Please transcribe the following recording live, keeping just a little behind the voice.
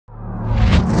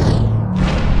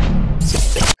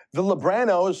The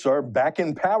Libranos are back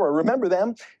in power. Remember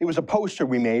them? It was a poster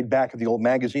we made back at the old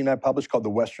magazine I published called The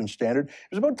Western Standard. It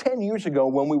was about 10 years ago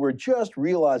when we were just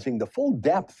realizing the full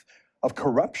depth of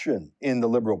corruption in the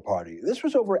Liberal Party. This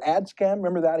was over ad scam.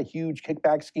 Remember that? A huge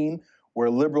kickback scheme where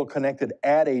Liberal connected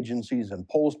ad agencies and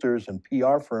pollsters and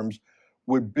PR firms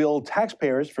would bill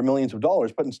taxpayers for millions of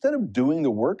dollars. But instead of doing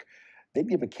the work, they'd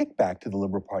give a kickback to the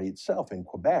Liberal Party itself in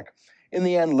Quebec. In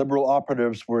the end, Liberal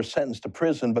operatives were sentenced to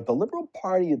prison, but the Liberal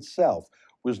Party itself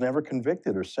was never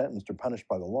convicted or sentenced or punished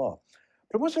by the law.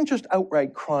 But it wasn't just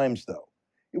outright crimes, though.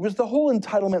 It was the whole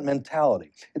entitlement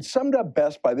mentality. It's summed up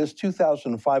best by this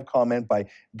 2005 comment by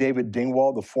David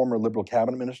Dingwall, the former Liberal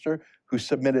cabinet minister, who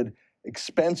submitted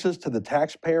expenses to the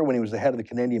taxpayer when he was the head of the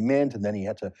Canadian Mint, and then he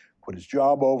had to quit his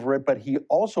job over it. But he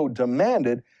also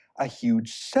demanded a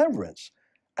huge severance.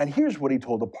 And here's what he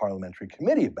told the parliamentary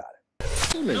committee about it.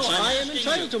 No, I am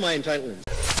entitled to my entitlements.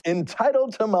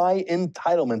 Entitled to my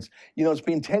entitlements. You know, it's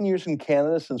been 10 years in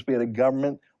Canada since we had a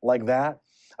government like that.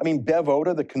 I mean, Bev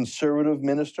Oda, the Conservative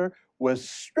minister, was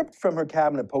stripped from her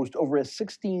cabinet post over a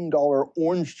 $16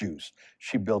 orange juice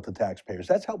she billed to taxpayers.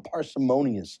 That's how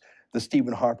parsimonious the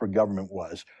Stephen Harper government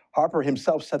was. Harper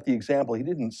himself set the example. He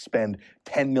didn't spend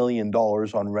 $10 million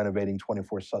on renovating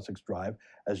 24 Sussex Drive,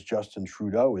 as Justin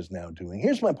Trudeau is now doing.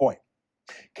 Here's my point.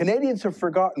 Canadians have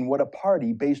forgotten what a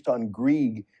party based on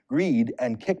greed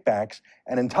and kickbacks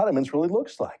and entitlements really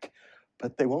looks like.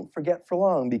 But they won't forget for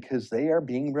long because they are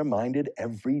being reminded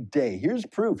every day. Here's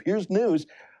proof. Here's news.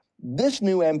 This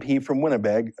new MP from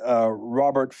Winnipeg,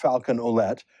 Robert Falcon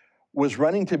Oulette, was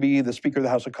running to be the Speaker of the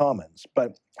House of Commons.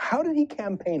 But how did he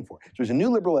campaign for it? So he's a new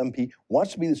Liberal MP,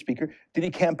 wants to be the Speaker. Did he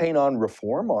campaign on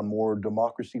reform, on more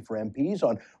democracy for MPs,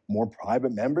 on more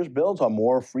private members' bills, on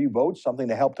more free votes, something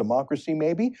to help democracy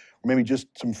maybe? Or maybe just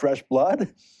some fresh blood?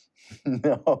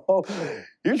 No.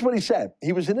 Here's what he said.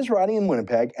 He was in his riding in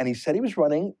Winnipeg, and he said he was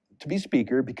running to be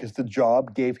Speaker because the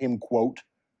job gave him, quote,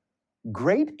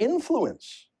 great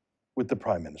influence with the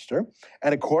Prime Minister.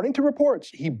 And according to reports,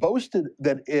 he boasted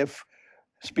that if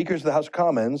Speakers of the House of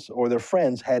Commons or their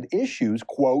friends had issues,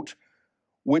 quote,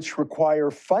 which require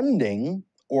funding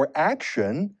or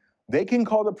action, they can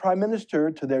call the Prime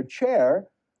Minister to their chair.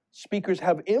 Speakers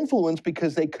have influence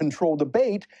because they control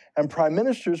debate, and Prime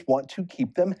Ministers want to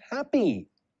keep them happy.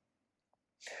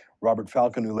 Robert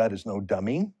Falcon Oulette is no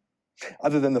dummy,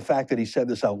 other than the fact that he said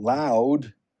this out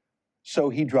loud. So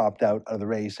he dropped out of the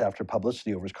race after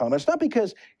publicity over his comments, not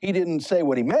because he didn't say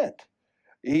what he meant.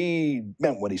 He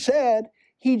meant what he said.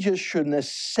 He just shouldn't have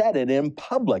said it in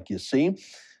public, you see.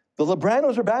 The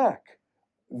Libranos are back.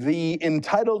 The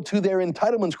entitled to their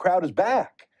entitlements crowd is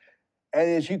back. And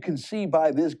as you can see by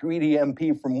this greedy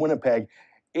MP from Winnipeg,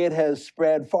 it has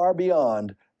spread far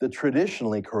beyond the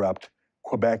traditionally corrupt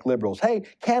Quebec Liberals. Hey,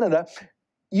 Canada,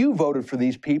 you voted for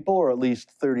these people, or at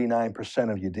least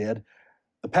 39% of you did.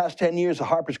 The past 10 years of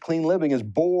Harper's Clean Living has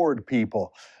bored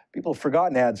people. People have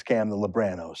forgotten ad scam the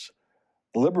Libranos.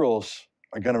 The Liberals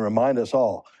are going to remind us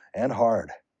all, and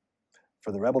hard.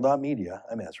 For TheRebel.media,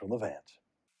 I'm Ezra Levant.